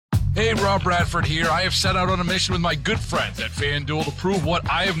Hey, Rob Bradford here. I have set out on a mission with my good friends at FanDuel to prove what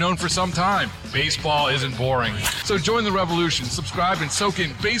I have known for some time. Baseball isn't boring. So join the revolution. Subscribe and soak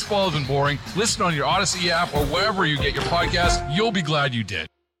in Baseball Isn't Boring. Listen on your Odyssey app or wherever you get your podcast. You'll be glad you did.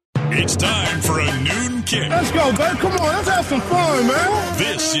 It's time for a noon kick. Let's go, baby. Come on, let's have some fun, man.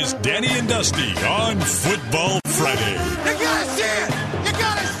 This is Danny and Dusty on Football Friday. You gotta see it! You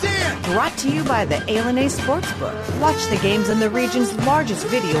gotta see it! Brought to you by the A&A Sportsbook. Watch the games on the region's largest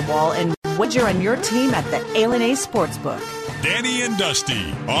video wall and wager on your team at the A&A Sportsbook. Danny and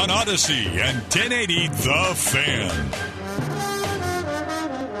Dusty on Odyssey and 1080 The Fan.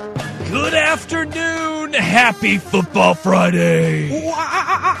 Good afternoon. Happy Football Friday.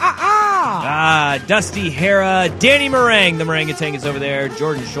 Dusty Hera, Danny Meringue. The Meringue is over there.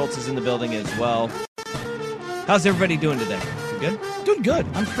 Jordan Schultz is in the building as well. How's everybody doing today? You good? Doing good.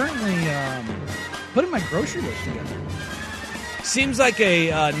 I'm currently putting my grocery list together. Seems like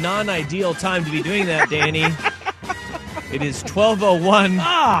a non-ideal time to be doing that, Danny. It is 12:01.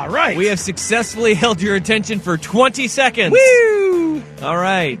 Ah, right. We have successfully held your attention for 20 seconds. Woo! All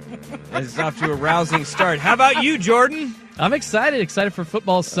right. It's off to a rousing start. How about you, Jordan? I'm excited for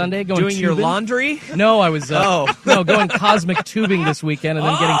football Sunday. Going Doing your tubing. laundry? No, I was going cosmic tubing this weekend and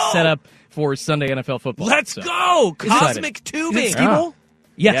then getting set up for Sunday NFL football. Let's go! Cosmic tubing. Is it Skee-Bowl?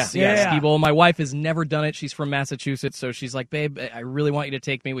 Yes, Yeah. Skee Bowl. My wife has never done it. She's from Massachusetts, so she's like, babe, I really want you to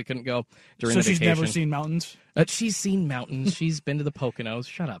take me. We couldn't go during the So she's vacation. never seen mountains? She's seen mountains. She's been to the Poconos.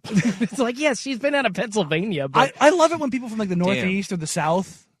 Shut up. It's like, yes, she's been out of Pennsylvania. But I love it when people from like the Northeast or the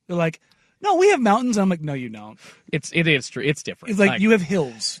South, they're like, no, we have mountains. And I'm like, no, you don't. it is true. It's different. It's like you have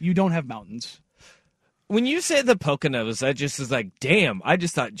hills. You don't have mountains. When you say the Poconos, I just was like, damn, I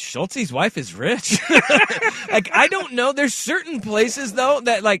just thought Schultze's wife is rich. Like, I don't know. There's certain places, though,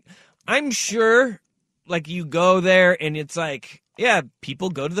 that, like, I'm sure, like, you go there and it's like, yeah, people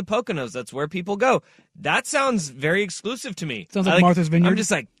go to the Poconos. That's where people go. That sounds very exclusive to me. Sounds like Martha's Vineyard. I'm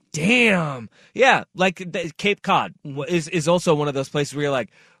just like, damn. Yeah, like Cape Cod is also one of those places where you're like,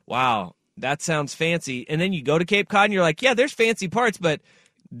 wow, that sounds fancy. And then you go to Cape Cod and you're like, yeah, there's fancy parts, but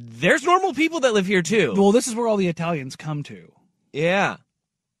there's normal people that live here too. Well, this is where all the Italians come to. Yeah.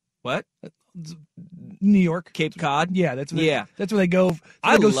 What? New York. Cape Cod? Yeah, that's where Yeah. that's where they go.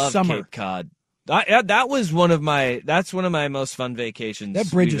 I go love summer. Cape Cod. That was one of my most fun vacations.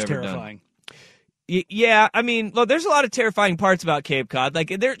 That bridge we've is ever terrifying. done. Yeah, I mean, look, there's a lot of terrifying parts about Cape Cod.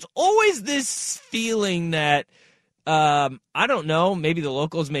 Like, there's always this feeling that, I don't know, maybe the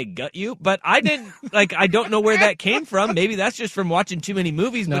locals may gut you, but I didn't, like, I don't know where that came from. Maybe that's just from watching too many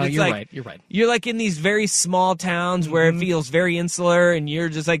movies, No, but it's you're like, right. You're right. You're like in these very small towns where it feels very insular and you're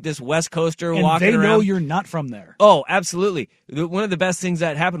just like this West Coaster And walking they around. know you're not from there. Oh, absolutely. One of the best things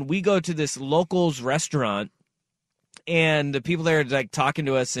that happened, we go to this locals restaurant and the people there are like talking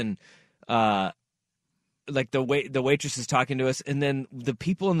to us and, like the waitress is talking to us, and then the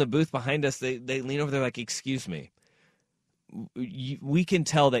people in the booth behind us, they lean over, they're like, excuse me, we can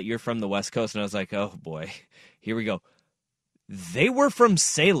tell that you're from the West Coast. And I was like, oh boy, here we go. They were from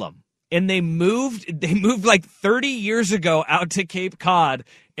Salem and they moved like 30 years ago out to Cape Cod,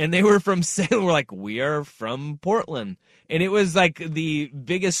 and they were from Salem. We're like, we are from Portland. And it was like the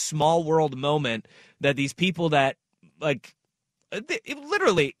biggest small world moment that these people that like,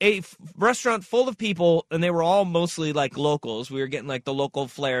 literally a restaurant full of people, and they were all mostly like locals. We were getting like the local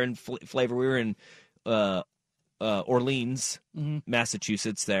flair and flavor. We were in Orleans,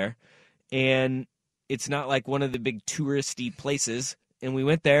 Massachusetts there, and it's not like one of the big touristy places. And we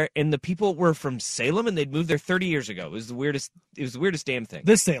went there, and the people were from Salem, and they'd moved there 30 years ago. It was the weirdest damn thing.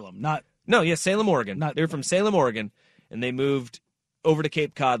 This Salem, not Salem, Oregon. They were from Salem, Oregon, and they moved over to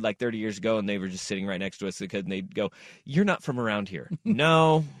Cape Cod like 30 years ago, and they were just sitting right next to us because they'd go, "You're not from around here."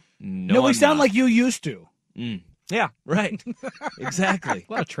 No, we I'm sound not. like you used to. Yeah, right. Exactly.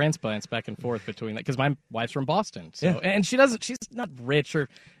 A lot of transplants back and forth between that because my wife's from Boston, so and she's not rich or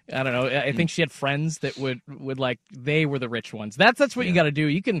I don't know. I think she had friends that would like they were the rich ones. That's what you got to do.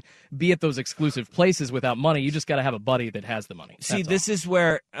 You can be at those exclusive places without money. You just got to have a buddy that has the money. See, this is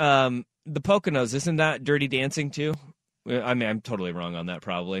where the Poconos, isn't that Dirty Dancing too? I mean, I'm totally wrong on that.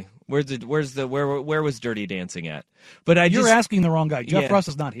 Probably. Where was Dirty Dancing at? But You're asking the wrong guy. Jeff Rust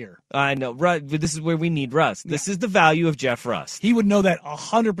is not here. I know, but this is where we need Rust. This is the value of Jeff Rust. He would know that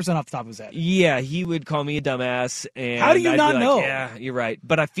 100% off the top of his head. Yeah, he would call me a dumbass. And how do you I'd not be like, know? Yeah, you're right.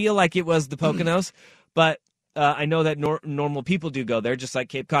 But I feel like it was the Poconos. But I know that normal people do go there, just like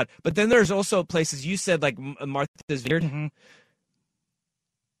Cape Cod. But then there's also places you said like Martha's Vineyard.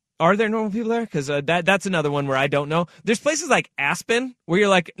 Are there normal people there? Because that's another one where I don't know. There's places like Aspen where you're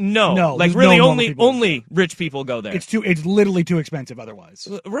like, no, like really only rich people go there. It's literally too expensive otherly.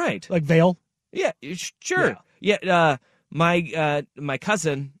 Right. Like Vail. Yeah, sure. Yeah. My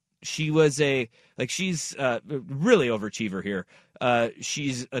cousin, she was she's a really overachiever here.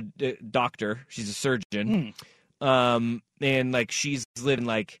 She's a doctor. She's a surgeon. And like she's lived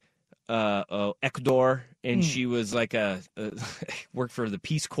in Ecuador, and she was like worked for the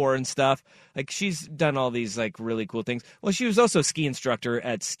Peace Corps and stuff. Like she's done all these like really cool things. Well, she was also a ski instructor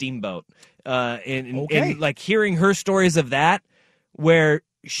at Steamboat, and like hearing her stories of that, where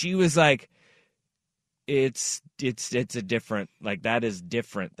she was like, it's a different, like that is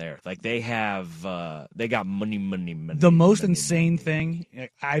different there. Like they have they got money. The most insane thing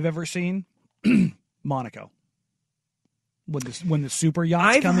I've ever seen, Monaco. When the super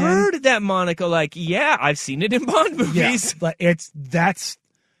yachts come in. I've heard that Monaco, I've seen it in Bond movies. Yeah, but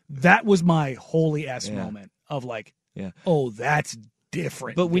that was my holy moment of that's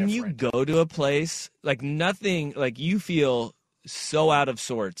different. But when you go to a place, like nothing, like you feel so out of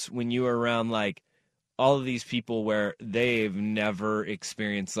sorts when you are around like all of these people where they've never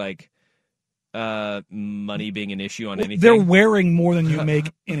experienced money being an issue on anything. They're wearing more than you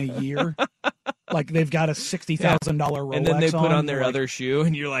make in a year. Like they've got a $60,000 Rolex, and then they put on their other shoe,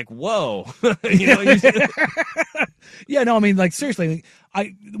 and you're like, "Whoa!" Yeah, no, I mean, like seriously,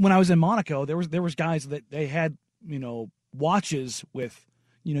 when I was in Monaco, there was guys that they had watches with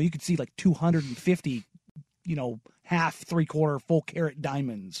you could see like 250 half, 3/4, full carat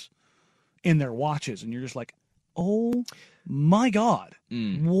diamonds in their watches, and you're just like, oh my God,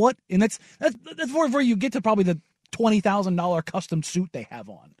 what? And that's where you get to probably the $20,000 custom suit they have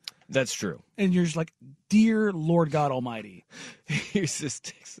on. That's true. And you're just like, dear Lord God Almighty. Here's this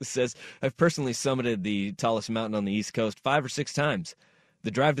text that says, I've personally summited the tallest mountain on the East Coast 5 or 6 times.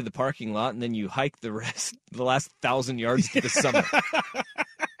 The drive to the parking lot, and then you hike the last 1,000 yards to the summit.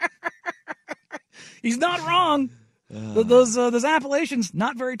 He's not wrong. Those Appalachians,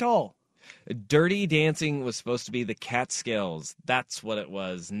 not very tall. Dirty Dancing was supposed to be the Catskills. That's what it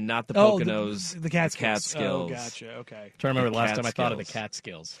was, not the Poconos. The Catskills. Catskills. Oh, gotcha. Okay. Trying to remember the last time I thought of the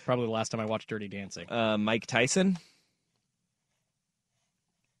Catskills. Probably the last time I watched Dirty Dancing. Mike Tyson.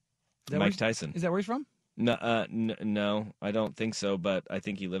 Mike Tyson. Is that where he's from? No, no, I don't think so. But I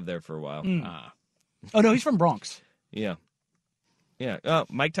think he lived there for a while. Oh no, he's from Bronx. Yeah.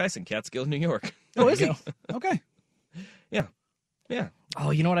 Mike Tyson, Catskills, New York. Oh, is he? Okay. Yeah.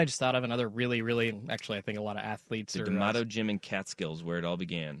 Oh, you know what I just thought of? Another really, really, actually, I think a lot of athletes the D'Amato Gym in Catskills, where it all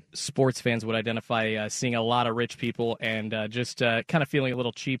began. Sports fans would identify seeing a lot of rich people and just kind of feeling a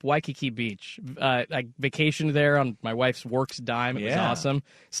little cheap. Waikiki Beach. I vacationed there on my wife's work's dime. It was awesome.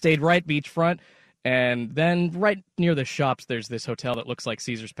 Stayed right beachfront. And then right near the shops, there's this hotel that looks like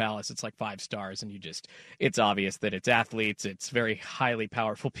Caesar's Palace. It's like 5 stars, and it's obvious that it's athletes. It's very highly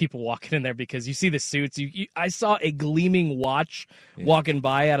powerful people walking in there because you see the suits. I saw a gleaming watch walking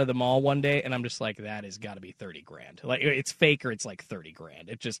by out of the mall one day, and I'm just like, that has got to be $30,000. Like it's fake or it's like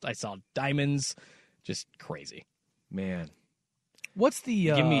 $30,000. I saw diamonds, just crazy. Man. What's the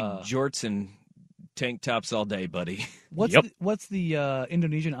give me jorts and tank tops all day, buddy. What's the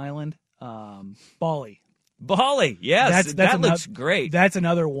Indonesian island? Bali, yes, that looks great. That's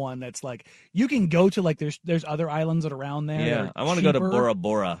another one that's like you can go to. Like there's other islands that are around there. Yeah, I want to go to Bora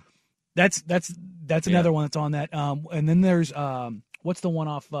Bora. That's another one that's on that. And then there's what's the one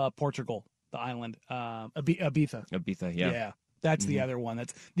off Portugal, the island Ibiza. Ibiza, yeah. That's the other one.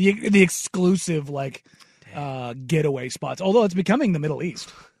 That's the exclusive getaway spots. Although it's becoming the Middle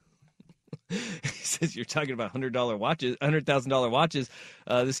East. He says you're talking about $100,000 watches.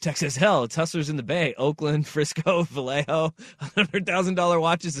 This text says, hell, it's Hustlers in the Bay, Oakland, Frisco, Vallejo. $100,000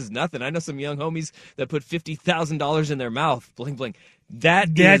 watches is nothing. I know some young homies that put $50,000 in their mouth. Bling, bling.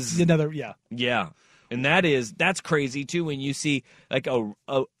 That's another, yeah. And that's crazy too when you see like a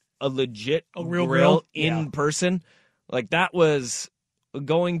legit real grill in person. Like that was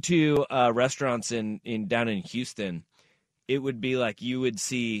going to restaurants down in Houston. It would be like you would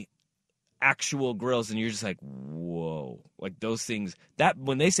see actual grills and you're just like, whoa, like those things that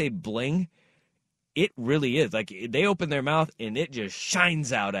when they say bling, it really is like they open their mouth and it just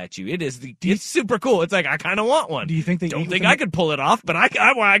shines out at you. It's super cool. It's like, I kind of want one. Do you think don't think I could pull it off, but I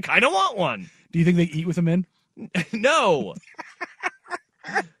kind of want one. Do you think they eat with them in? No.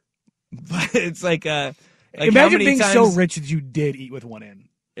 But it's like imagine being so rich that you did eat with one in.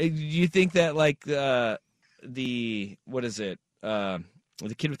 You think that like what is it?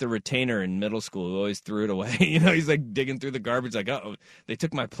 the kid with the retainer in middle school who always threw it away. He's like digging through the garbage, like, oh, they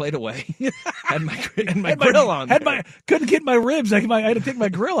took my plate away. had my grill on. Couldn't get my ribs. I had to take my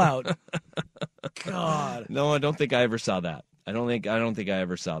grill out. God. No, I don't think I ever saw that. I don't think I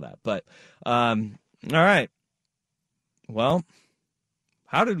ever saw that. But all right. Well,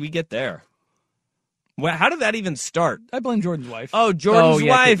 how did we get there? Well, how did that even start? I blame Jordan's wife. Oh, Jordan's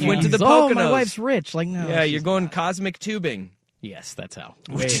wife went to the Poconos. Oh, my wife's rich. Like, no. Yeah, you're going cosmic tubing. Yes, that's how.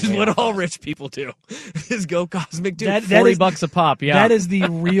 Which is what all rich people do, is go cosmic tubing. $40 a pop, yeah. That is the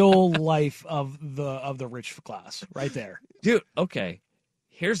real life of the rich class right there. Dude, okay.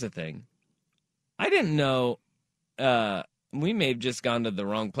 Here's the thing. I didn't know we may have just gone to the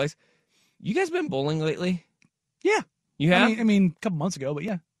wrong place. You guys been bowling lately? Yeah. You have? I mean, a couple months ago, but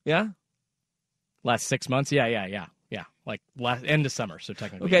yeah. Yeah? Last 6 months? Yeah. Like end of summer, so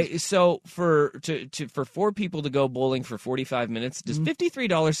technically. Okay, so for 4 people to go bowling for 45 minutes, does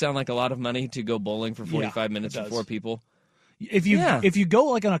 $53 sound like a lot of money to go bowling for 45 minutes for 4 people? If you go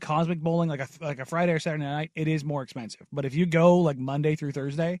like on a cosmic bowling, like a Friday or Saturday night, it is more expensive. But if you go like Monday through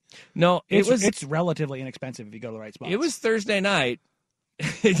Thursday, no, it's relatively inexpensive if you go to the right spots. It was Thursday night.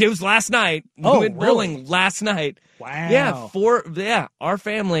 It was last night. Oh, we went bowling last night. Wow. Yeah, our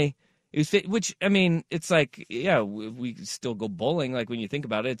family. Which, I mean, it's like, yeah, we still go bowling. Like, when you think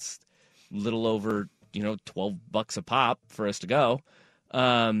about it, it's a little over, $12 a pop for us to go.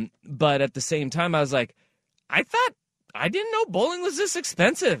 But at the same time, I was like, I didn't know bowling was this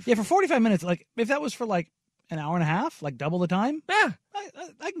expensive. Yeah, for 45 minutes, like, if that was for, like, an hour and a half, like, double the time, yeah,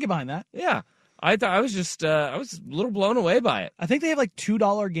 I can get behind that. Yeah. I thought I was just, I was a little blown away by it. I think they have, like,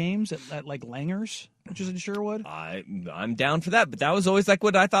 $2 games at like, Langer's, which is in Sherwood. I'm down for that, but that was always like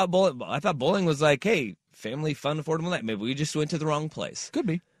what I thought bowling. I thought bowling was like, hey, family fun, affordable night. Maybe we just went to the wrong place. Could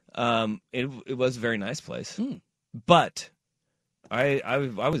be. It was a very nice place, but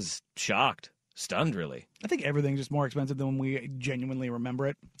I was shocked, stunned, really. I think everything's just more expensive than when we genuinely remember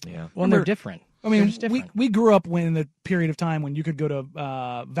it. Yeah, well, they're different. I mean, we grew up in the period of time when you could go to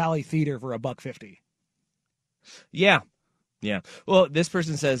Valley Theater for $1.50. Yeah. Well, this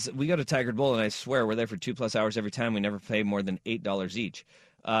person says, we go to Tigard Bowl, and I swear we're there for 2+ hours every time. We never pay more than $8 each.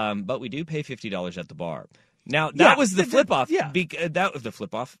 But we do pay $50 at the bar. Now, that was the flip-off. Yeah. That was the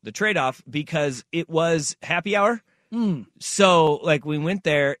flip-off, the trade-off, because it was happy hour. So, like, we went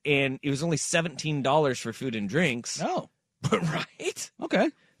there, and it was only $17 for food and drinks. Oh. Right? Okay.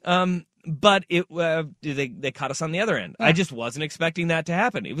 But they caught us on the other end. I just wasn't expecting that to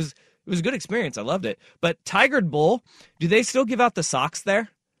happen. It was a good experience. I loved it. But Tigard Bowl, do they still give out the socks there?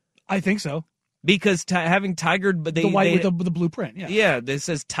 I think so. Because having Tigard, but the white with the blue print. Yeah. Yeah, this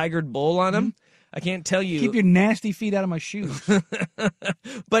says Tigard Bowl on them. I can't tell you. Keep your nasty feet out of my shoes.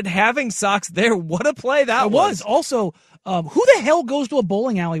 But having socks there, what a play that was. Also, who the hell goes to a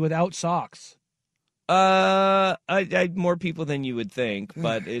bowling alley without socks? More people than you would think,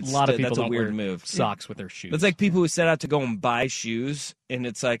 but it's a lot of people that's a don't weird wear move. Socks with their shoes. It's like people who set out to go and buy shoes, and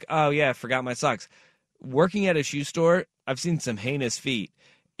it's like, oh yeah, I forgot my socks. Working at a shoe store, I've seen some heinous feet,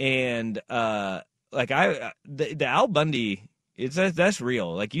 and the Al Bundy, that's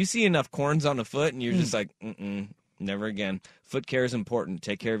real. Like, you see enough corns on a foot, and you're just like, never again. Foot care is important.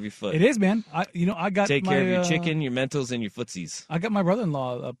 Take care of your foot. It is, man. I got take care of your chicken, your mentals, and your footsies. I got my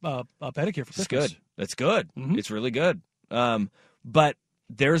brother-in-law a pedicure for Christmas. It's good. That's good. It's really good. But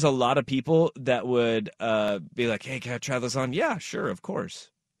there's a lot of people that would be like, hey, can I try this on? Yeah, sure, of course.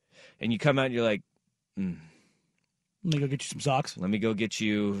 And you come out and you're like, let me go get you some socks. Let me go get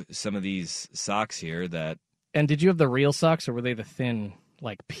you some of these socks here that. And did you have the real socks, or were they the thin,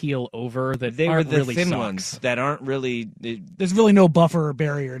 like, peel over that they aren't were the really thin socks? ones that aren't really. There's really no buffer or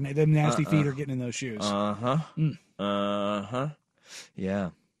barrier, and them nasty feet are getting in those shoes. Yeah.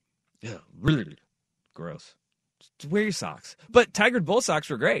 Really gross. Wear your socks. But Tigard Bowl socks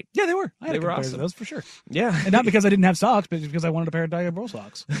were great. Yeah, they were. I had They a were pair of awesome. those for sure. Yeah. And not because I didn't have socks, but because I wanted a pair of Tigard Bowl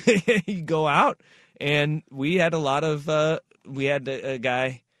socks. You go out, and we had a lot of. We had a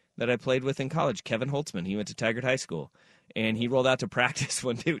guy that I played with in college, Kevin Holtzman. He went to Tigard High School, and he rolled out to practice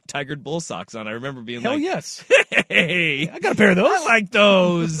one day with Tigard Bull socks on. I remember being Hell like, yes. hey, I got a pair of those. I like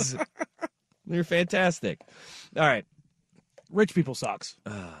those. They're fantastic. All right. Rich people socks.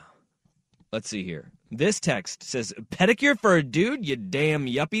 Let's see here. This text says, pedicure for a dude, you damn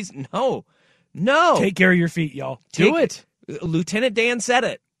yuppies. No. Take care of your feet, y'all. Do it. Lieutenant Dan said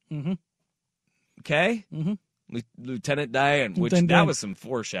it. Mm-hmm. Okay? Mm-hmm. Lieutenant Dan, which Lieutenant that Dan. was some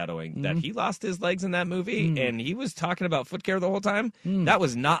foreshadowing that he lost his legs in that movie, and he was talking about foot care the whole time. That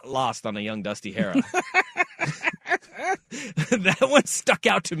was not lost on a young Dusty Hara. That one stuck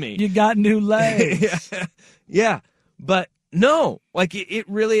out to me. You got new legs. Yeah. But No, like it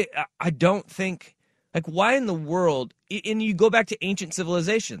really, I don't think, like, why in the world, and you go back to ancient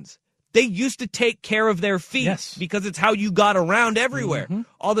civilizations, they used to take care of their feet because it's how you got around everywhere.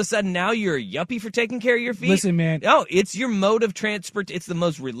 All of a sudden now you're a yuppie for taking care of your feet? Listen, man. No, it's your mode of transport. It's the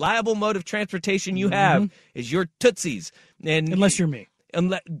most reliable mode of transportation you have is your tootsies. And unless you're me.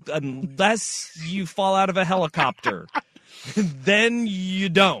 Unless you fall out of a helicopter. Then you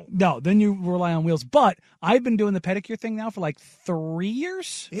don't. No, then you rely on wheels. But I've been doing the pedicure thing now for like 3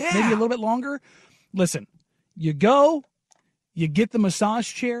 years, maybe a little bit longer. Listen, you go, you get the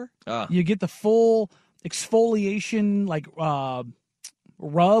massage chair, you get the full exfoliation, like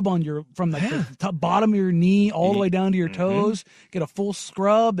rub on your from the bottom of your knee all the way down to your toes. Get a full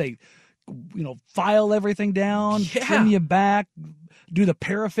scrub. They, file everything down, trim you back, do the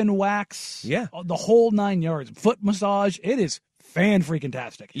paraffin wax, the whole 9 yards. Foot massage. It is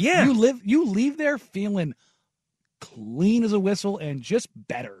fan-freaking-tastic. Yeah. You leave there feeling clean as a whistle and just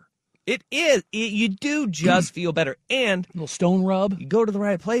better. It is. You do just feel better. And a little stone rub. You go to the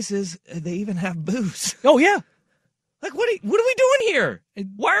right places, they even have booze. Oh, yeah. Like, what are we doing here?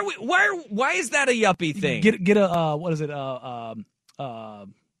 Why is that a yuppie thing? Get a, what is it, I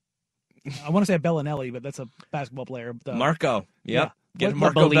want to say a Bellinelli, but that's a basketball player. Marco. Yep. Yeah. Get a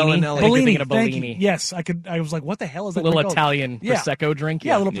Marco Bellinelli. Bellini. Thank you. Yes, I was like, what the hell is that? A little Italian Prosecco drink.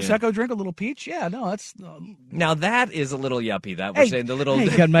 Yeah, a little Prosecco drink, a little peach. Yeah, no, that's... Now that is a little yuppie. That we're saying the little...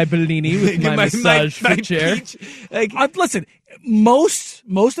 I got my Bellini with my massage my chair. Like, listen, most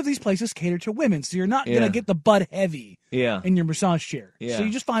of these places cater to women, so you're not going to get the butt heavy in your massage chair. Yeah. So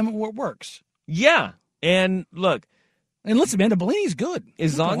you just find what works. Yeah, and look... And listen, man, the Bellini's good.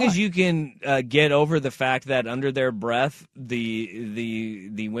 As long as you can get over the fact that under their breath,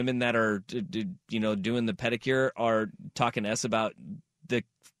 the women that are doing the pedicure are talking to us about the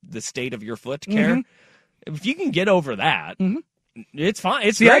state of your foot care. If you can get over that, it's fine.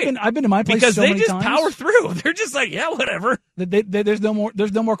 It's great. I've been to my place because so they many just times. power through. They're just like, yeah, whatever. There's no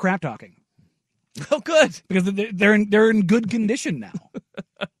more crap talking. Oh, good, because they're in good condition now.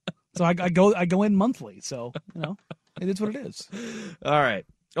 So I go in monthly. So it is what it is. All right.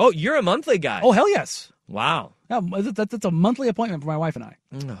 Oh, you're a monthly guy. Oh, hell yes. Wow. Yeah, that's a monthly appointment for my wife and I.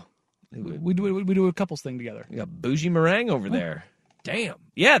 No. We do a couples thing together. You got bougie meringue over there. Damn.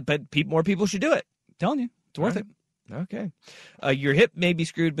 Yeah, but more people should do it. I'm telling you, it's worth it. Okay. Your hip may be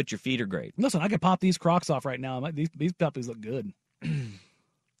screwed, but your feet are great. Listen, I could pop these Crocs off right now. These puppies look good.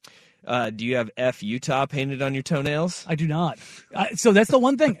 Do you have F Utah painted on your toenails? I do not. So that's the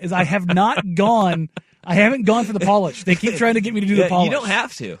one thing is I haven't gone for the polish. They keep trying to get me to do the polish. You don't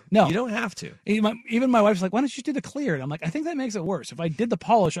have to. No. You don't have to. Even my wife's like, why don't you just do the clear? And I'm like, I think that makes it worse. If I did the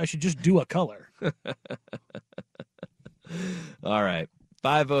polish, I should just do a color. All right.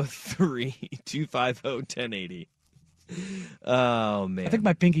 503-250-1080. Oh, man. I think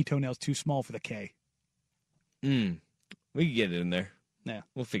my pinky toenail's too small for the K. We can get it in there. Yeah.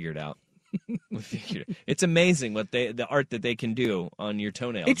 We'll figure it out. It's amazing what the art that they can do on your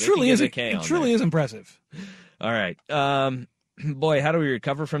toenails. It truly is. It truly is impressive. All right. Boy, how do we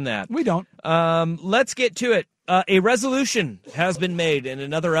recover from that? We don't. Let's get to it. A resolution has been made and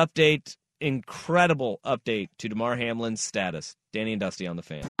another update, incredible update to Damar Hamlin's status. Danny and Dusty on the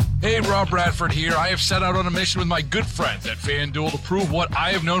Fan. Hey, Rob Bradford here. I have set out on a mission with my good friends at FanDuel to prove what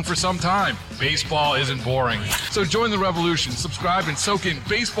I have known for some time. Baseball isn't boring. So join the revolution. Subscribe and soak in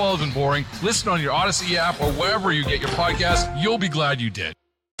Baseball Isn't Boring. Listen on your Odyssey app or wherever you get your podcast. You'll be glad you did.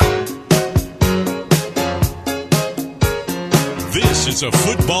 This is a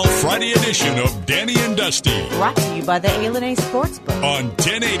Football Friday edition of Danny and Dusty. Brought to you by the A&A Sportsbook. On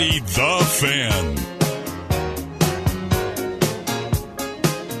 1080 The Fan.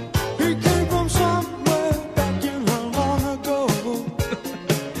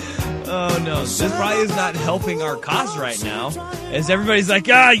 Oh, no. This probably is not helping our cause right now. As everybody's like,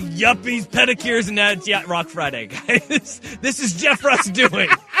 yuppies, pedicures, and that's Rock Friday, guys. This is Jeff Russ doing.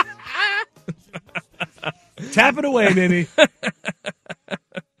 Tap it away, baby.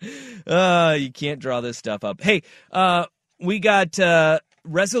 You can't draw this stuff up. Hey, we got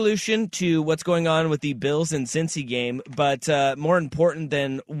resolution to what's going on with the Bills and Cincy game, but more important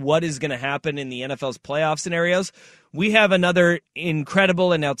than what is going to happen in the NFL's playoff scenarios, we have another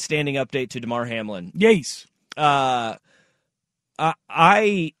incredible and outstanding update to Damar Hamlin. Yes. I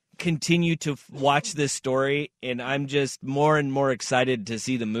continue to watch this story, and I'm just more and more excited to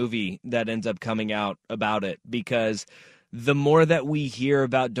see the movie that ends up coming out about it, because the more that we hear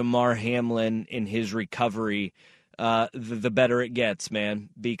about Damar Hamlin and his recovery, the better it gets, man.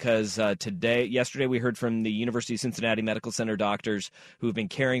 Because yesterday we heard from the University of Cincinnati Medical Center doctors who have been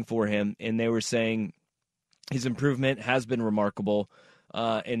caring for him, and they were saying His improvement has been remarkable,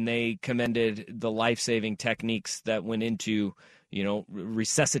 and they commended the life-saving techniques that went into,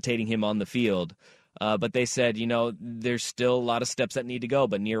 resuscitating him on the field. But they said, there's still a lot of steps that need to go,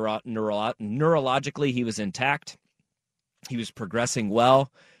 but neurologically he was intact. He was progressing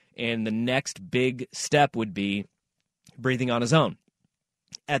well, and the next big step would be breathing on his own.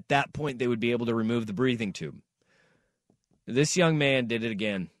 At that point, they would be able to remove the breathing tube. This young man did it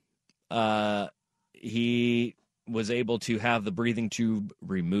again. He was able to have the breathing tube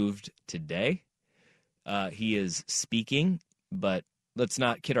removed today. He is speaking, but let's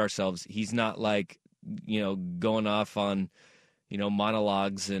not kid ourselves. He's not like, going off on,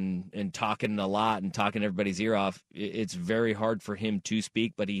 monologues and talking a lot and talking everybody's ear off. It's very hard for him to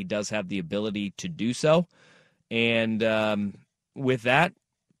speak, but he does have the ability to do so. And with that,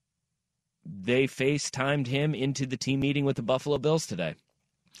 they FaceTimed him into the team meeting with the Buffalo Bills today.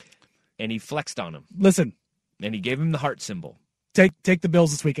 And he flexed on him. Listen. And he gave him the heart symbol. Take the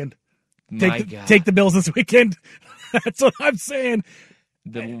Bills this weekend. God. Take the Bills this weekend. That's what I'm saying.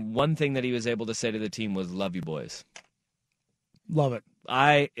 The one thing that he was able to say to the team was, "Love you, boys." Love it.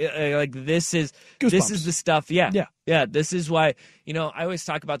 This is Goosebumps. This is the stuff. Yeah. This is why, I always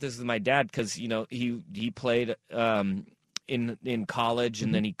talk about this with my dad because, he played in college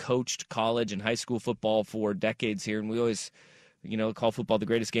and then he coached college and high school football for decades here. And we always, call football the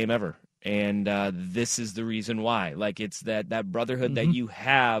greatest game ever. And this is the reason why. Like, it's that brotherhood that you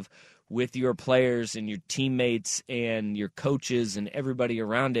have with your players and your teammates and your coaches and everybody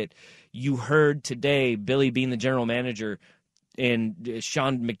around it. You heard today Billy being the general manager and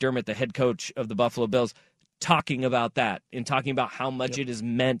Sean McDermott, the head coach of the Buffalo Bills, talking about that and talking about how much it has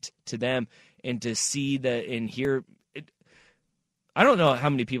meant to them, and to see that and hear it. I don't know how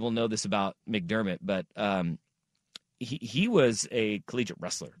many people know this about McDermott, but he was a collegiate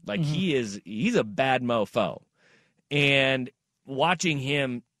wrestler. Like, he's a bad mofo. And watching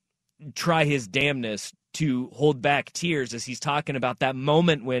him try his damnness to hold back tears as he's talking about that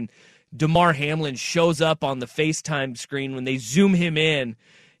moment when DeMar Hamlin shows up on the FaceTime screen when they zoom him in,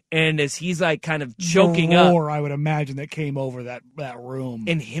 and as he's like kind of choking up. I would imagine that came over that room.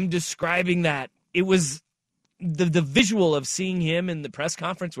 And him describing that, it was the visual of seeing him in the press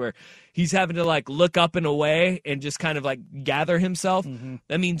conference where he's having to like look up and away and just kind of like gather himself.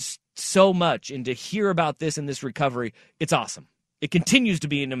 That means so much. And to hear about this and this recovery, it's awesome. It continues to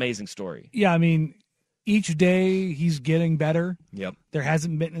be an amazing story. Yeah, I mean, each day he's getting better. Yep. There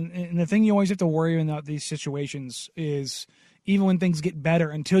hasn't been, and the thing you always have to worry about these situations is even when things get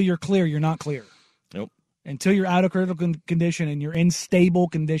better, until you're clear, you're not clear. Nope. Until you're out of critical condition and you're in stable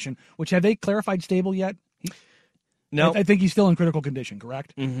condition, which have they clarified stable yet? No. I think he's still in critical condition,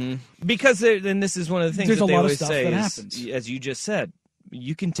 correct? Mm-hmm. Because then this is one of the things there's that a they lot always of stuff say that is, happens. as you just said,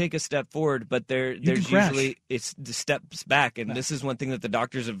 you can take a step forward, but there's crash. it's the steps back. And this is one thing that the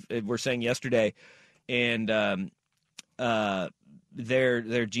doctors were saying yesterday. And their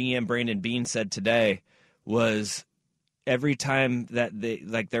GM Brandon Beane said today was every time that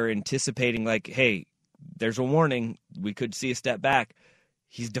they're anticipating, like, hey, there's a warning, we could see a step back.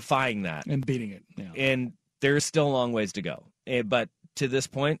 He's defying that and beating it. Yeah. And there's still a long ways to go. But to this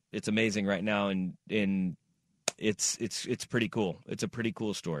point, it's amazing right now, and it's pretty cool. It's a pretty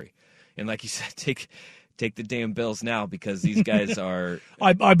cool story. And like you said, take the damn Bills now, because these guys are.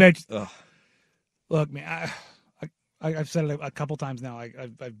 I bet. Look, man, I've said it a couple times now.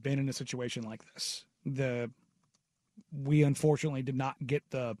 I've been in a situation like this. We unfortunately did not get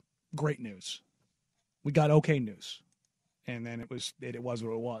the great news. We got okay news, and then it was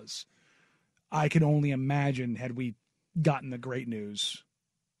what it was. I can only imagine, had we gotten the great news,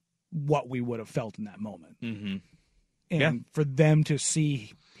 what we would have felt in that moment. Mm-hmm. And for them to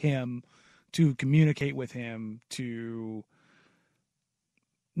see him, to communicate with him, to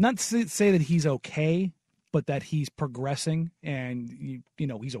not say that he's okay, but that he's progressing and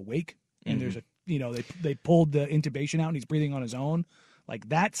he's awake, and there's they pulled the intubation out and he's breathing on his own. Like,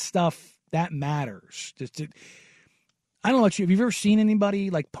 that stuff, that matters. I don't know about you. Have you ever seen anybody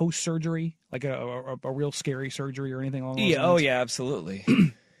like post-surgery, like a real scary surgery or anything along those lines? Oh yeah, absolutely.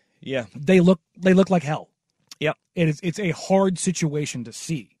 Yeah. They look like hell. Yep. It's a hard situation to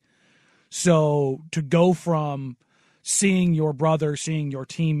see. So to go from seeing your brother, seeing your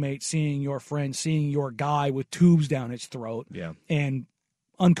teammate, seeing your friend, seeing your guy with tubes down his throat, and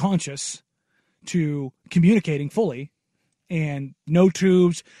unconscious, to communicating fully, and no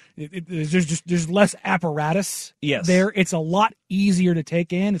tubes. There's less apparatus there. It's a lot easier to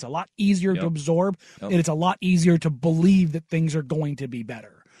take in. It's a lot easier to absorb, and it's a lot easier to believe that things are going to be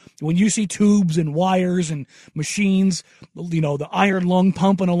better. When you see tubes and wires and machines, the iron lung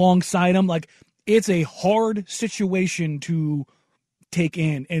pumping alongside them, like, it's a hard situation to take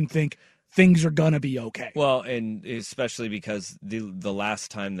in and think things are going to be okay. Well, and especially because the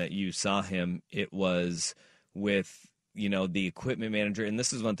last time that you saw him, it was with, the equipment manager. And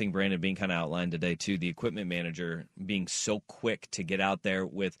this is one thing Brandon Beane kind of outlined today, too. The equipment manager being so quick to get out there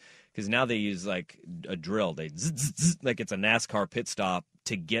because now they use like a drill. They like it's a NASCAR pit stop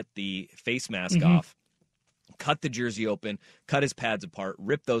to get the face mask off. Cut the jersey open, cut his pads apart,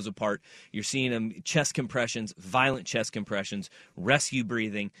 rip those apart. You're seeing him chest compressions, violent chest compressions, rescue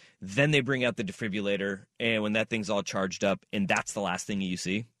breathing. Then they bring out the defibrillator, and when that thing's all charged up, and that's the last thing you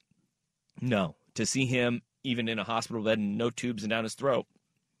see? No. To see him even in a hospital bed and no tubes and down his throat,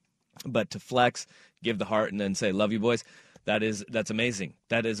 but to flex, give the heart, and then say, love you, boys, that's amazing.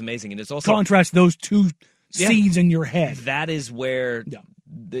 That is amazing. And it's also... Contrast those two scenes in your head. That is where... Yeah.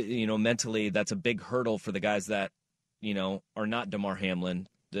 Mentally, that's a big hurdle for the guys that, are not Damar Hamlin.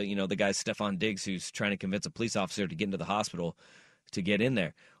 The guy Stephon Diggs, who's trying to convince a police officer to get into the hospital to get in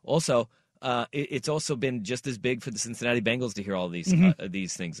there. Also, it's also been just as big for the Cincinnati Bengals to hear all these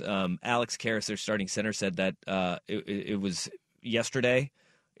things. Alex Karras, their starting center, said that it was yesterday.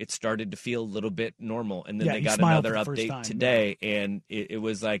 It started to feel a little bit normal, and then they got another update today, and it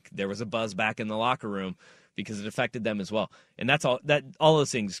was like there was a buzz back in the locker room, because it affected them as well. And that's all those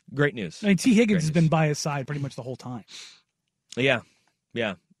things, great news. I mean, T. Higgins has been by his side pretty much the whole time. Yeah.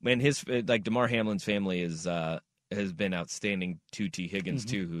 And his, Damar Hamlin's family has been outstanding to T. Higgins,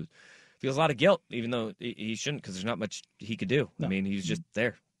 too, who feels a lot of guilt, even though he shouldn't, because there's not much he could do. No. I mean, he's just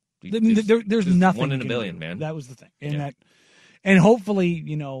there. There's nothing. One in a billion, man. That was the thing. And hopefully,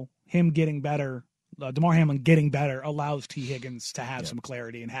 him getting better, Damar Hamlin getting better, allows T. Higgins to have some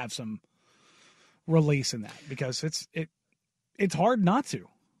clarity and have some release in that, because it's hard not to.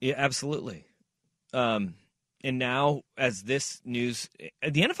 Yeah, absolutely. And now, as this news,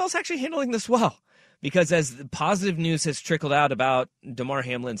 the NFL's actually handling this well, because as the positive news has trickled out about Damar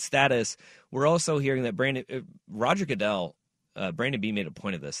Hamlin's status, we're also hearing that Roger Goodell, Brandon B made a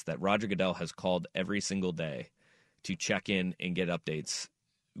point of this, that Roger Goodell has called every single day to check in and get updates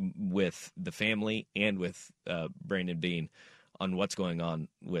with the family and with Brandon Beane on what's going on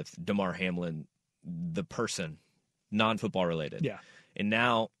with Damar Hamlin, the person, non-football related. Yeah. And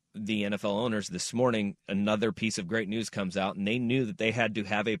now the NFL owners, this morning, another piece of great news comes out, and they knew that they had to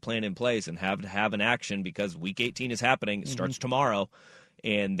have a plan in place and have to have an action, because Week 18 is happening. It starts tomorrow,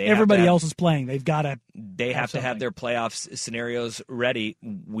 and everybody else is playing. They've got to. They have to have their playoff scenarios ready.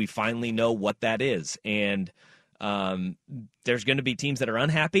 We finally know what that is, and there's going to be teams that are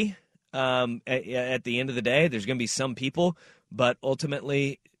unhappy. At the end of the day, there's going to be some people, but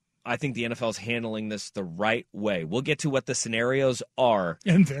ultimately, I think the NFL is handling this the right way. We'll get to what the scenarios are.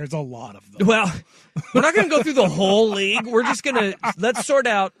 And there's a lot of them. Well, we're not going to go through the whole league. We're just going to let's sort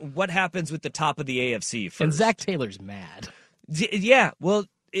out what happens with the top of the AFC first. And Zach Taylor's mad. Yeah, well,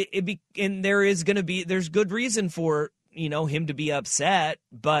 and there's good reason for, him to be upset,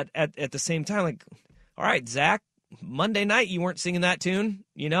 but at the same time, like, all right, Zach, Monday night you weren't singing that tune,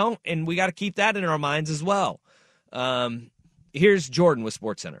 and we got to keep that in our minds as well. Here's Jordan with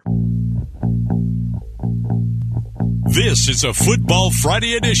SportsCenter. This is a Football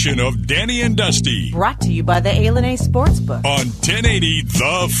Friday edition of Danny and Dusty. Brought to you by the A&A Sportsbook. On 1080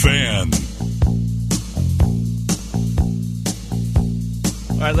 The Fan.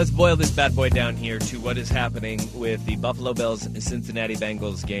 All right, let's boil this bad boy down here to what is happening with the Buffalo Bills and Cincinnati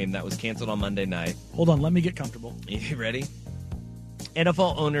Bengals game that was canceled on Monday night. Hold on, let me get comfortable. You ready?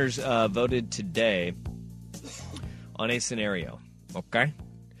 NFL owners voted today on a scenario, okay?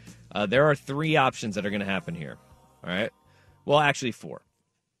 There are three options that are going to happen here, all right? Well, actually four.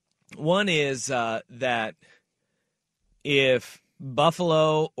 One is that if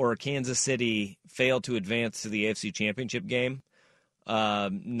Buffalo or Kansas City fail to advance to the AFC Championship game,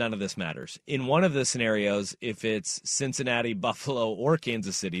 none of this matters. In one of the scenarios, if it's Cincinnati, Buffalo, or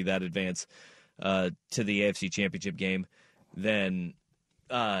Kansas City that advance to the AFC Championship game, then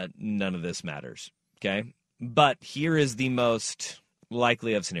none of this matters, okay? But here is the most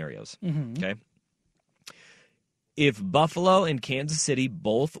likely of scenarios, okay? If Buffalo and Kansas City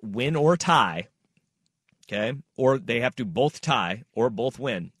both win or tie, okay, or they have to both tie or both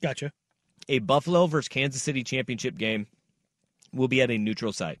win. Gotcha. A Buffalo versus Kansas City championship game will be at a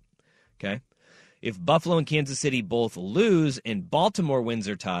neutral site, okay? If Buffalo and Kansas City both lose and Baltimore wins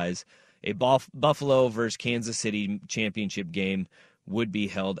or ties, a Buffalo versus Kansas City championship game would be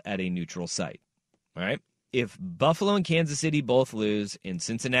held at a neutral site, all right? If Buffalo and Kansas City both lose and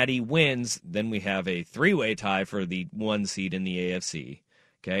Cincinnati wins, then we have a three-way tie for the one seed in the AFC,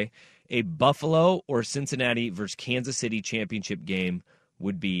 okay? A Buffalo or Cincinnati versus Kansas City championship game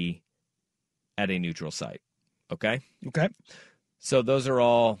would be at a neutral site. Okay? Okay. So those are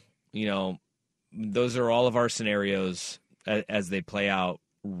all, those are all of our scenarios as they play out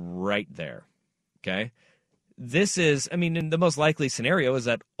right there. Okay? This is, the most likely scenario is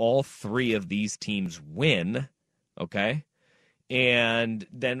that all three of these teams win. Okay? And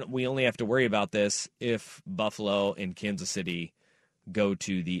then we only have to worry about this if Buffalo and Kansas City go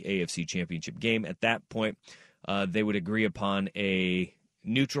to the AFC Championship game. At that point, they would agree upon a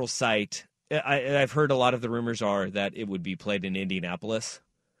neutral site. I've heard a lot of the rumors are that it would be played in Indianapolis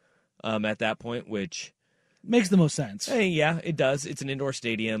at that point, which makes the most sense. Yeah, it does. It's an indoor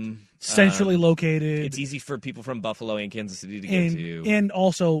stadium. Centrally located. It's easy for people from Buffalo and Kansas City to get to. And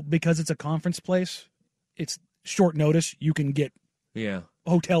also, because it's a conference place, it's short notice. You can get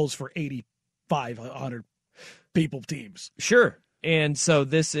hotels for 85, 100 people teams. Sure. And so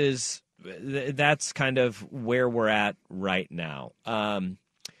that's kind of where we're at right now.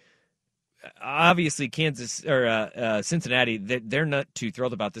 Obviously, Cincinnati, they're not too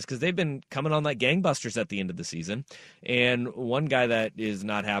thrilled about this because they've been coming on like gangbusters at the end of the season. And one guy that is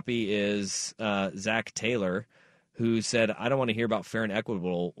not happy is Zach Taylor, who said, I don't want to hear about fair and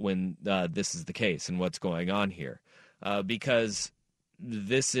equitable when this is the case and what's going on here. Because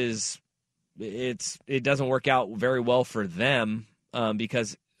it doesn't work out very well for them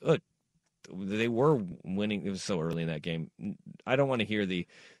because, look, they were winning. It was so early in that game. I don't want to hear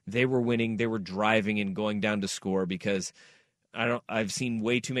they were winning, they were driving and going down to score because I've seen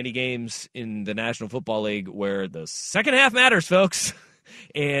way too many games in the National Football League where the second half matters, folks.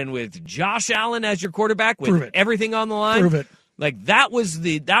 And with Josh Allen as your quarterback with everything on the line, prove it. Like that was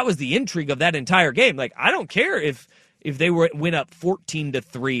the intrigue of that entire game. Like I don't care if they went up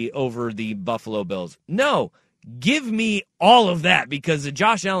 14-3 over the Buffalo Bills. No. Give me all of that because the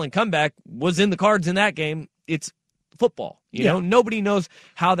Josh Allen comeback was in the cards in that game. It's football. You know, nobody knows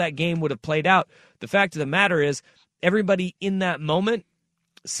how that game would have played out. The fact of the matter is everybody in that moment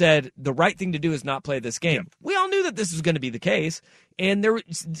said the right thing to do is not play this game. Yeah. We all knew that this was going to be the case, and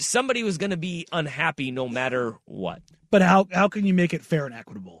somebody was going to be unhappy no matter what. But how can you make it fair and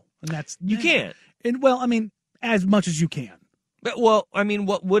equitable? And you can't. And as much as you can. Well,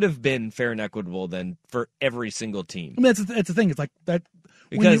 what would have been fair and equitable then for every single team? That's the thing. It's like that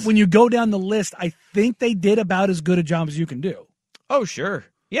when you go down the list, I think they did about as good a job as you can do. Oh, sure.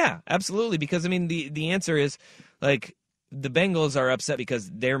 Yeah, absolutely. Because the answer is like the Bengals are upset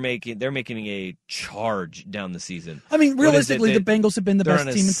because they're making a charge down the season. Realistically, the Bengals have been the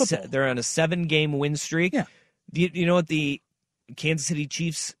best team in football. They're on a 7-game win streak. Yeah. You know what the Kansas City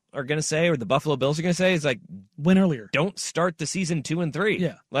Chiefs are going to say, or the Buffalo Bills are going to say, is like, win earlier. Don't start the season 2-3.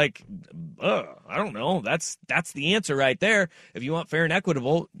 Yeah. Like, I don't know. That's the answer right there. If you want fair and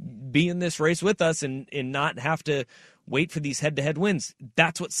equitable, be in this race with us and not have to wait for these head-to-head wins.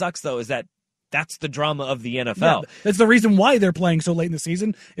 That's what sucks, though, is that's the drama of the NFL. Yeah, that's the reason why they're playing so late in the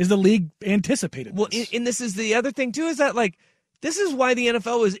season, is the league anticipated this. Well, and this is the other thing, too, is that, like, this is why the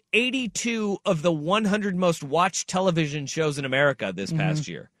NFL was 82 of the 100 most watched television shows in America this past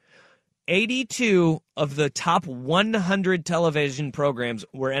year. 82 of the top 100 television programs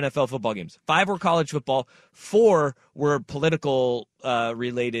were NFL football games. 5 were college football. 4 were political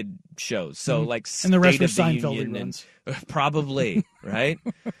related shows. So like and the rest were State Seinfeld of the Union reruns. Probably, right?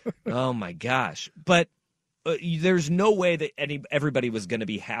 Oh my gosh. But there's no way that everybody was going to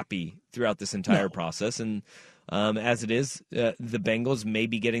be happy throughout this entire process. And as it is, the Bengals may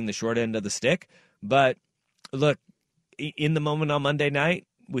be getting the short end of the stick. But look, in the moment on Monday night,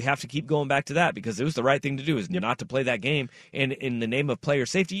 we have to keep going back to that because it was the right thing to do, is not to play that game. And in the name of player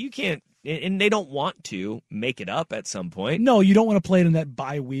safety, you can't, and they don't want to make it up at some point. No, you don't want to play it in that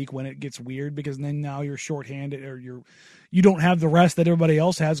bye week when it gets weird, because then now you're shorthanded, or you don't have the rest that everybody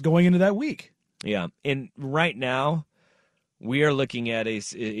else has going into that week. Yeah, and right now we are looking at a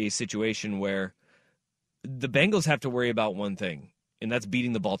situation where the Bengals have to worry about one thing, and that's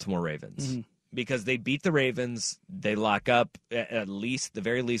beating the Baltimore Ravens. Mm-hmm. Because they beat the Ravens, they lock up at least, the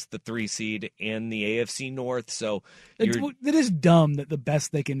very least, the 3 seed in the AFC North. So it is dumb that the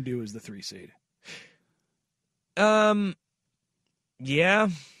best they can do is the 3 seed. Yeah,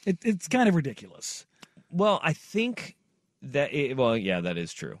 it's kind of ridiculous. Well, I think that that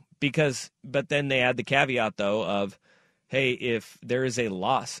is true. But then they add the caveat though of, hey, if there is a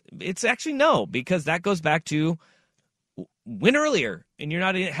loss, it's actually no, because that goes back to win earlier, and you're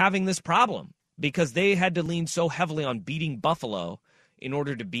not having this problem. Because they had to lean so heavily on beating Buffalo in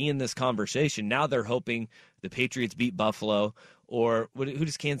order to be in this conversation. Now they're hoping the Patriots beat Buffalo. Or who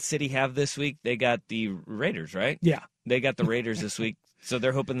does Kansas City have this week? They got the Raiders, right? Yeah. They got the Raiders this week. So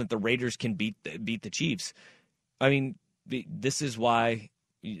they're hoping that the Raiders can beat the Chiefs. This is why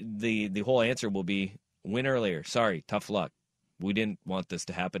the whole answer will be win earlier. Sorry, tough luck. We didn't want this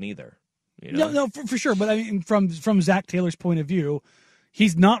to happen either. You know? No, for sure. But I mean, from Zach Taylor's point of view,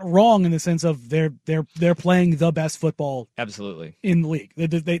 he's not wrong in the sense of they're playing the best football absolutely in the league.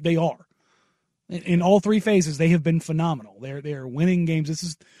 They are. In all three phases, they have been phenomenal. They're winning games. This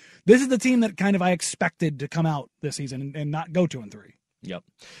is the team that kind of I expected to come out this season and not go 2-3. Yep.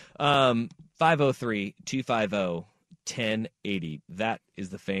 503-250-1080. That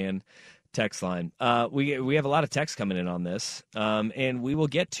is the Fan text line. We have a lot of texts coming in on this, and we will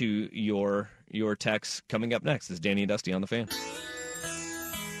get to your texts coming up next. This is Danny and Dusty on the Fan.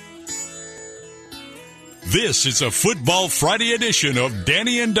 This is a Football Friday edition of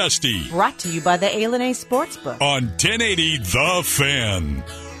Danny and Dusty. Brought to you by the A&A Sportsbook. On 1080 The Fan.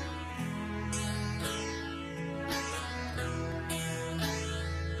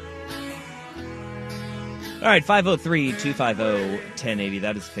 All right, 503-250-1080.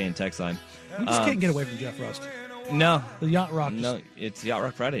 That is the Fan text line. You just can't get away from Jeff Rust. No. The Yacht Rock. No, it's Yacht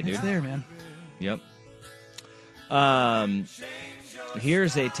Rock Friday, dude. It's there, man. Yep.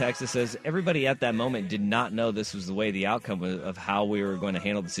 Here's a text that says, everybody at that moment did not know this was the way the outcome of how we were going to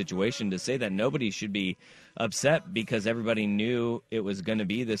handle the situation. To say that nobody should be upset because everybody knew it was going to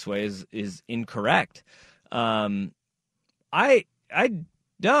be this way is incorrect.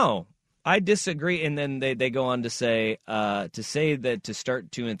 I disagree. And then they go on to say that to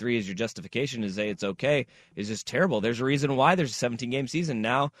start 2-3 as your justification to say it's okay is just terrible. There's a reason why there's a 17-game season.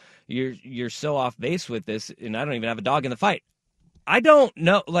 Now you're so off base with this, and I don't even have a dog in the fight. I don't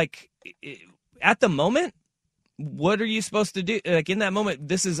know. Like, at the moment, what are you supposed to do? Like, in that moment,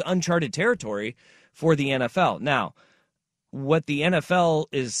 this is uncharted territory for the NFL. Now, what the NFL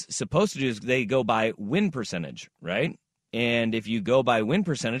is supposed to do is they go by win percentage, right? And if you go by win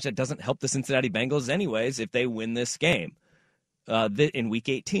percentage, that doesn't help the Cincinnati Bengals anyways if they win this game in Week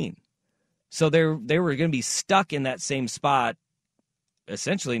 18. So they were going to be stuck in that same spot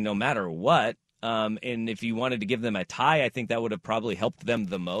essentially no matter what. And if you wanted to give them a tie, I think that would have probably helped them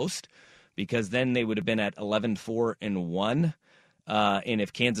the most because then they would have been at 11-4-1. And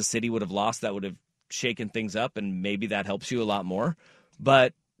if Kansas City would have lost, that would have shaken things up, and maybe that helps you a lot more.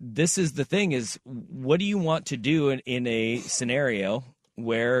 But this is the thing is, what do you want to do in a scenario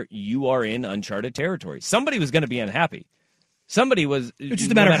where you are in uncharted territory? Somebody was going to be unhappy. Somebody was. It's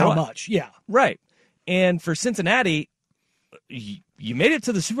just a matter of how much. Yeah. Right. And for Cincinnati, you made it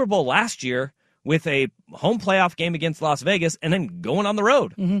to the Super Bowl last year with a home playoff game against Las Vegas and then going on the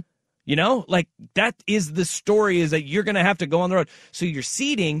road. Mm-hmm. You know, like that is the story, is that you're going to have to go on the road. So your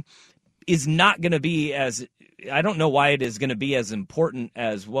seeding is not going to be as, I don't know why it is going to be as important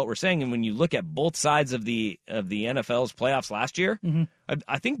as what we're saying. And when you look at both sides of the NFL's playoffs last year, mm-hmm.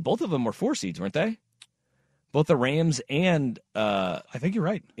 I think both of them were 4 seeds, weren't they? Both the Rams and I think you're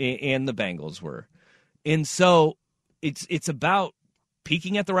right. And the Bengals were. And so it's about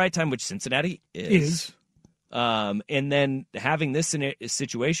peaking at the right time, which Cincinnati is. And then having this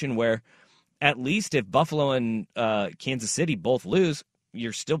situation where at least if Buffalo and Kansas City both lose,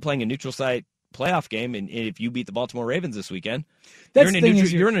 you're still playing a neutral site playoff game. And if you beat the Baltimore Ravens this weekend,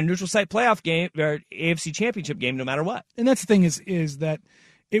 you're in a neutral site playoff game or AFC Championship game no matter what. And that's the thing is that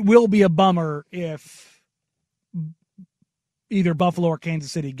it will be a bummer if either Buffalo or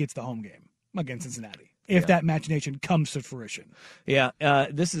Kansas City gets the home game against Cincinnati. If that machination comes to fruition. Yeah,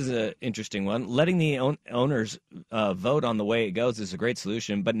 this is an interesting one. Letting the owners vote on the way it goes is a great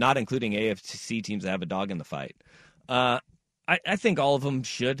solution, but not including AFC teams that have a dog in the fight. I think all of them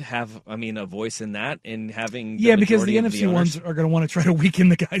should have, a voice in that, in having the because the majority NFC of the ones are going to want to try to weaken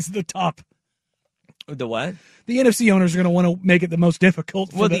the guys at the top. The what? The NFC owners are going to want to make it the most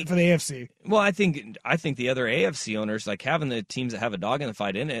difficult for the AFC. Well, I think the other AFC owners, like having the teams that have a dog in the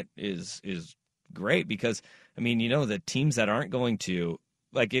fight in it is great because, the teams that aren't going to,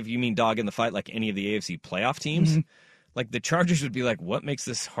 like if you mean dog in the fight, like any of the AFC playoff teams, mm-hmm. like the Chargers would be like, what makes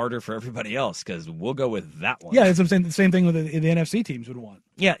this harder for everybody else? Because we'll go with that one. Yeah, that's what I'm saying. The same thing with the NFC teams would want.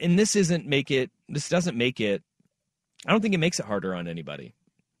 Yeah, and this doesn't make it, I don't think it makes it harder on anybody.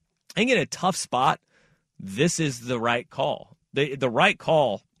 I think in a tough spot, this is the right call. The right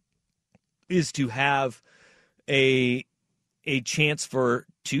call is to have a chance for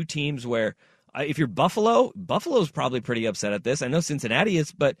two teams where, if you're Buffalo's probably pretty upset at this. I know Cincinnati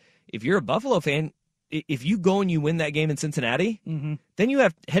is, but if you're a Buffalo fan, if you go and you win that game in Cincinnati, mm-hmm. then you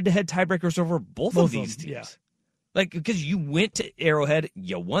have head-to-head tiebreakers over both of these teams. Yeah. Like, because you went to Arrowhead,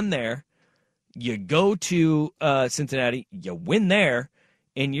 you won there, you go to Cincinnati, you win there,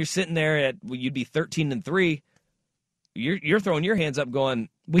 and you're sitting there at, you'd be 13-3. You're throwing your hands up going,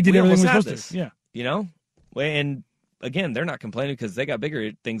 we did everything we were supposed this. to. Yeah. And again, they're not complaining because they got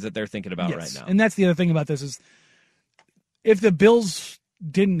bigger things that they're thinking about right now. And that's the other thing about this is if the Bills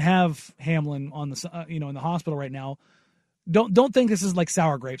didn't have Hamlin on the in the hospital right now, don't think this is like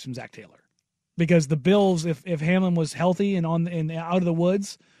sour grapes from Zach Taylor, because the Bills, if Hamlin was healthy and out of the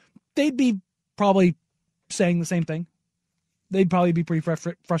woods, they'd be probably saying the same thing. They'd probably be pretty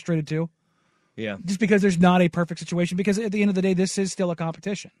frustrated too. Yeah, just because there's not a perfect situation. Because at the end of the day, this is still a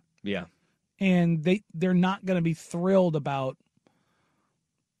competition. Yeah, and they're not going to be thrilled about,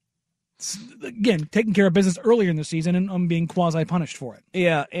 again, taking care of business earlier in the season and being quasi punished for it.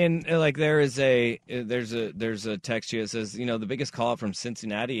 Yeah, and like there's a text here that says, the biggest call out from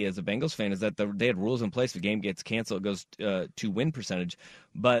Cincinnati as a Bengals fan is that they had rules in place. If a game gets canceled, it goes to win percentage,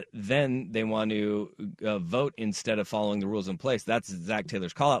 but then they want to vote instead of following the rules in place. That's Zach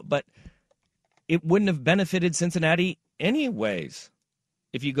Taylor's call out, but it wouldn't have benefited Cincinnati anyways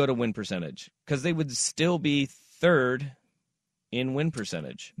if you go to win percentage, because they would still be third in win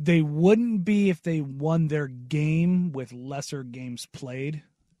percentage. They wouldn't be if they won their game with lesser games played.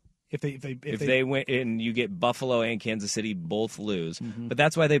 If they win and you get Buffalo and Kansas City both lose. Mm-hmm. But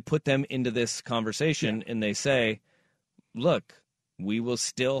that's why they put them into this conversation, and they say, look, we will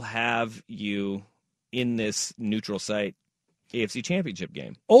still have you in this neutral site AFC Championship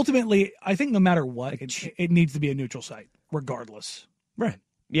game. Ultimately, I think no matter what, it needs to be a neutral site, regardless. Right.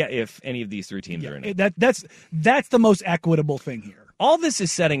 Yeah, if any of these three teams are in it. That's the most equitable thing here. All this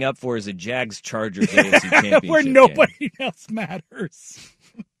is setting up for is a Jags-Chargers AFC Championship where nobody else matters.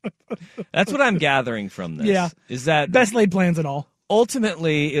 That's what I'm gathering from this. Yeah. Is that best laid plans and all.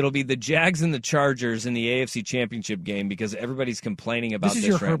 Ultimately, it'll be the Jags and the Chargers in the AFC Championship game because everybody's complaining about this is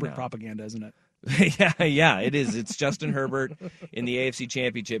your right Herbert now. propaganda, isn't it? Yeah, it is. It's Justin Herbert in the AFC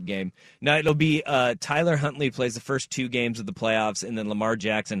Championship game. Now, it'll be Tyler Huntley plays the first two games of the playoffs, and then Lamar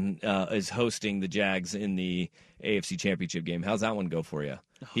Jackson is hosting the Jags in the AFC Championship game. How's that one go for you?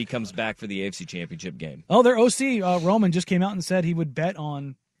 He comes back for the AFC Championship game. Oh, their OC, Roman, just came out and said he would bet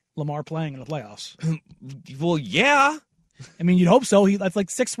on Lamar playing in the playoffs. Well, yeah. I mean, you'd hope so. That's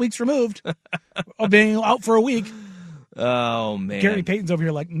like 6 weeks removed of being out for a week. Oh, man. Gary Payton's over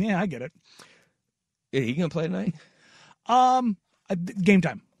here like, yeah, I get it. Is he going to play tonight? Game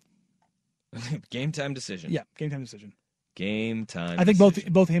time. Game time decision. Yeah, game time decision. Game time. I think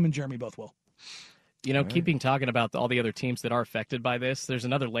both him and Jeremy both will. Keeping talking about all the other teams that are affected by this, there's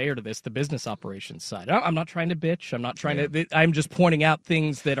another layer to this, the business operations side. I'm not trying to bitch. I'm not trying to. I'm just pointing out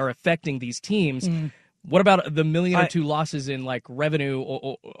things that are affecting these teams. What about the million or two losses in like revenue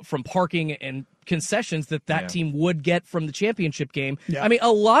or from parking and concessions that team would get from the championship game? Yeah. I mean,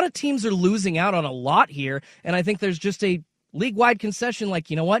 a lot of teams are losing out on a lot here, and I think there's just a league-wide concession like,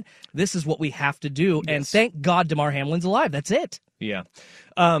 you know what? This is what we have to do, and thank God DeMar Hamlin's alive. That's it. Yeah.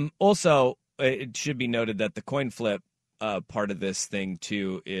 Also, it should be noted that the coin flip part of this thing,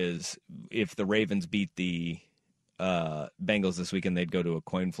 too, is if the Ravens beat the Bengals this weekend, they'd go to a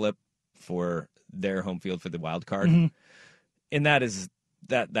coin flip for their home field for the wild card, and that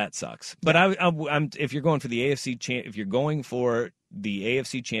sucks. But I'm if you're going for the if you're going for the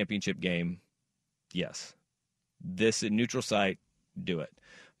AFC Championship game, yes, this neutral site, do it.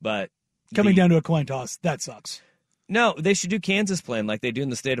 But coming down to a coin toss, that sucks. No, they should do Kansas playing like they do in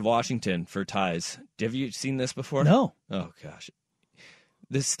the state of Washington for ties. Have you seen this before? No. Oh gosh.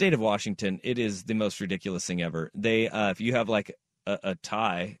 The state of Washington, it is the most ridiculous thing ever. They if you have like a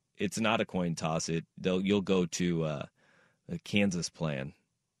tie, it's not a coin toss. You'll go to a Kansas plan,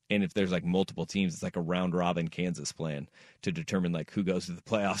 and if there's like multiple teams, it's like a round robin Kansas plan to determine like who goes to the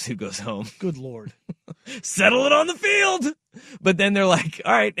playoffs, who goes home. Good Lord, settle it on the field. But then they're like,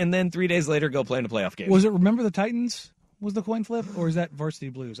 all right, and then 3 days later, go play in a playoff game. Was it Remember the Titans? Was the coin flip, or is that Varsity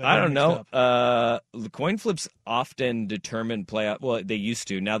Blues? I don't know. The coin flips often determine playoff. Well, they used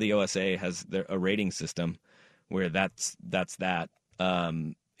to. Now the OSA has a rating system where that's that.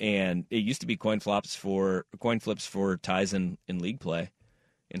 And it used to be coin flips for ties in league play,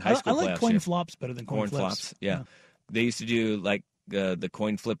 in high school playoffs. I like coin flops better than coin flips. Yeah. They used to do like the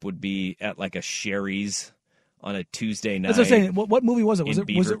coin flip would be at like a Sherry's on a Tuesday night. That's what I'm saying. What movie was it? Was it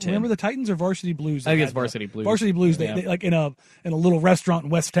Beaverton. Remember the Titans or Varsity Blues? I think it's Varsity Blues. Varsity Blues. They like in a little restaurant in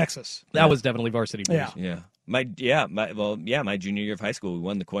West Texas. That was definitely Varsity Blues. Yeah. My junior year of high school, we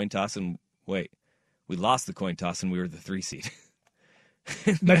won the coin toss and we lost the coin toss and we were the 3 seed.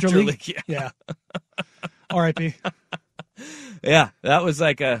 Metro League? Yeah. R.I.P. Yeah, that was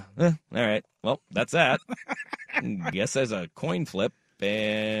like all right, well, that's that. Guess there's a coin flip.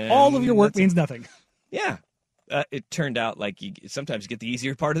 And all of your work means nothing. Yeah. It turned out like you sometimes get the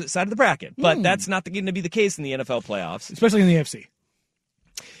easier part of the side of the bracket. But that's not going to be the case in the NFL playoffs. Especially in the AFC.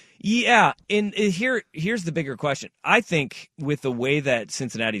 Yeah, and here's the bigger question. I think with the way that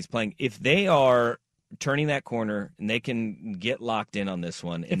Cincinnati's playing, if they are turning that corner and they can get locked in on this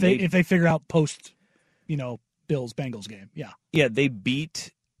one, and if they figure out post, Bills Bengals game, they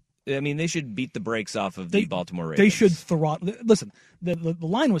beat. I mean, they should beat the brakes off of the Baltimore Ravens. They should throttle. Listen, the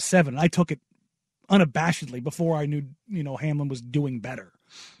line was 7. And I took it unabashedly before I knew Hamlin was doing better,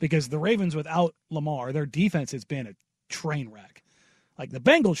 because the Ravens without Lamar, their defense has been a train wreck. Like, the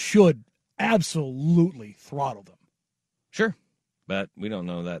Bengals should absolutely throttle them. Sure, but we don't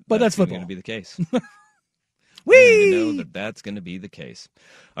know that. But that's football. Going to be the case. We don't know that's going to be the case.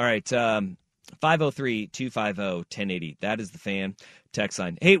 All right. 503-250-1080. That is the Fan text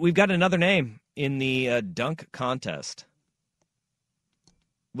line. Hey, we've got another name in the dunk contest.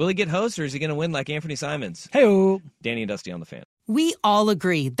 Will he get host, or is he going to win like Anthony Simons? Hey-o. Danny and Dusty on the Fan. We all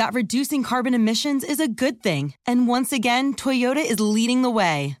agree that reducing carbon emissions is a good thing. And once again, Toyota is leading the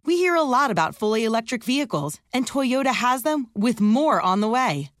way. We hear a lot about fully electric vehicles, and Toyota has them with more on the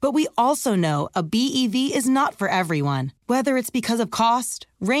way. But we also know a BEV is not for everyone, whether it's because of cost,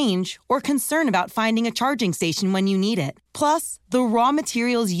 range, or concern about finding a charging station when you need it. Plus, the raw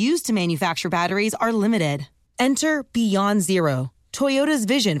materials used to manufacture batteries are limited. Enter Beyond Zero, Toyota's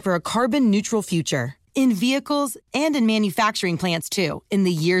vision for a carbon-neutral future. In vehicles and in manufacturing plants, too, in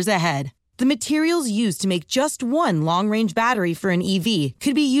the years ahead. The materials used to make just one long-range battery for an EV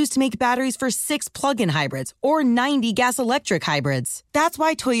could be used to make batteries for 6 plug-in hybrids or 90 gas-electric hybrids. That's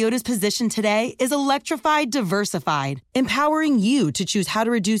why Toyota's position today is electrified, diversified, empowering you to choose how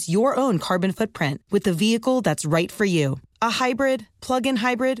to reduce your own carbon footprint with the vehicle that's right for you. A hybrid, plug-in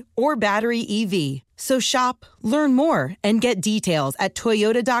hybrid, or battery EV. So shop, learn more, and get details at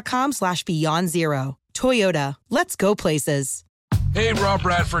toyota.com/beyondzero. Toyota, let's go places. Hey, Rob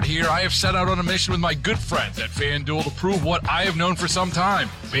Bradford here. I have set out on a mission with my good friends at FanDuel to prove what I have known for some time.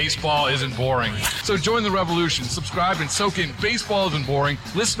 Baseball isn't boring. So join the revolution. Subscribe and soak in Baseball Isn't Boring.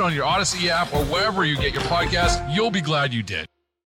 Listen on your Odyssey app or wherever you get your podcasts. You'll be glad you did.